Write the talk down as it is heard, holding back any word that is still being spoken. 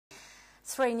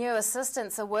Three new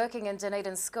assistants are working in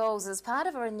Dunedin schools as part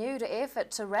of a renewed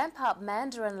effort to ramp up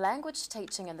Mandarin language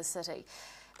teaching in the city.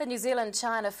 The New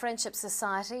Zealand-China Friendship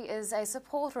Society is a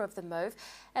supporter of the move,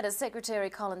 and its Secretary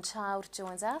Colin Child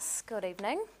joins us. Good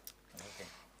evening. Okay.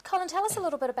 Colin, tell us a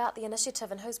little bit about the initiative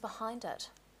and who's behind it.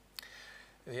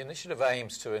 The initiative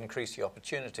aims to increase the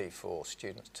opportunity for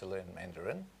students to learn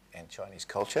Mandarin and Chinese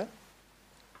culture.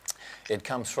 It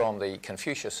comes from the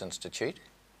Confucius Institute,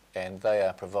 and they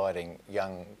are providing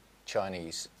young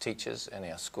Chinese teachers in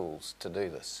our schools to do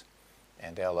this,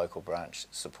 and our local branch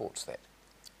supports that.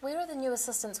 Where are the new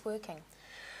assistants working?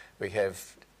 We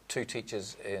have 2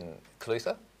 teachers in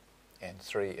Clutha and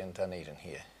 3 in Dunedin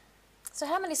here. So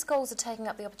how many schools are taking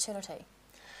up the opportunity?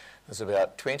 There's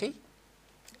about 20,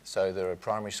 so there are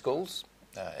primary schools,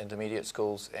 intermediate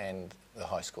schools and the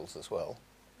high schools as well.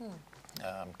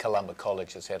 Columba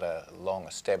College has had a long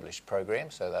established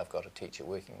program, so they've got a teacher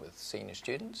working with senior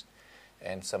students,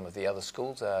 and some of the other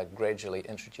schools are gradually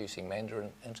introducing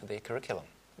Mandarin into their curriculum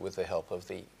with the help of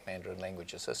the Mandarin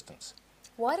language assistants.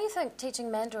 Why do you think teaching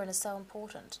Mandarin is so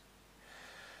important?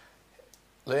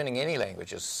 Learning any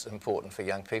language is important for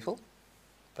young people,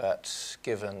 but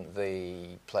given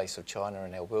the place of China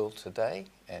in our world today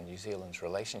and New Zealand's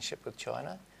relationship with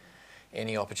China,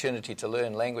 any opportunity to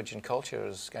learn language and culture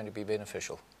is going to be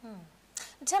beneficial.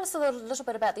 And tell us a little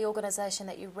bit about the organisation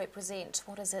that you represent.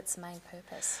 What is its main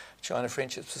purpose? China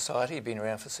Friendship Society has been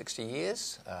around for 60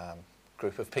 years.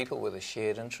 Group of people with a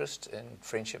shared interest in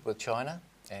friendship with China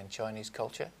and Chinese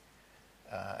culture.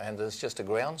 And there's just a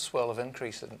groundswell of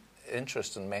increase in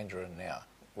interest in Mandarin now.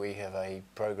 We have a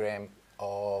program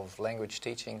of language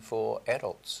teaching for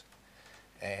adults,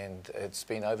 and it's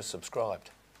been oversubscribed.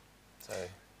 So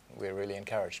we're really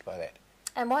encouraged by that.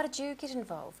 And why did you get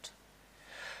involved?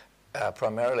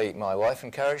 Primarily my wife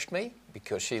encouraged me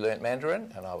because she learnt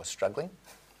Mandarin and I was struggling.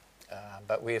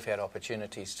 But we have had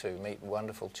opportunities to meet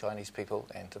wonderful Chinese people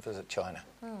and to visit China.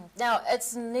 Now,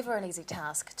 it's never an easy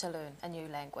task to learn a new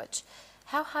language.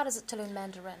 How hard is it to learn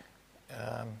Mandarin?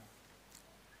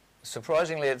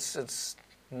 Surprisingly, it's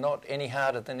not any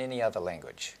harder than any other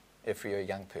language if you're a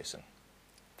young person.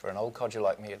 For an old codger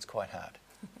like me, it's quite hard.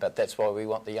 But that's why we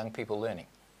want the young people learning.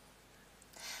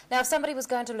 Now, if somebody was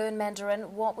going to learn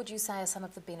Mandarin, what would you say are some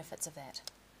of the benefits of that?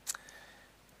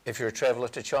 If you're a traveller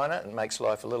to China, it makes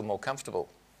life a little more comfortable.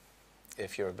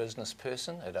 If you're a business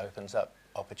person, it opens up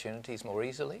opportunities more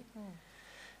easily.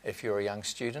 If you're a young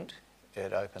student,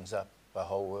 it opens up a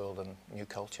whole world and new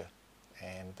culture.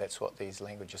 And that's what these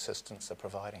language assistants are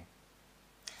providing.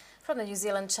 From the New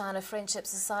Zealand-China Friendship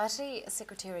Society,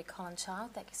 Secretary Colin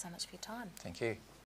Child, thank you so much for your time. Thank you.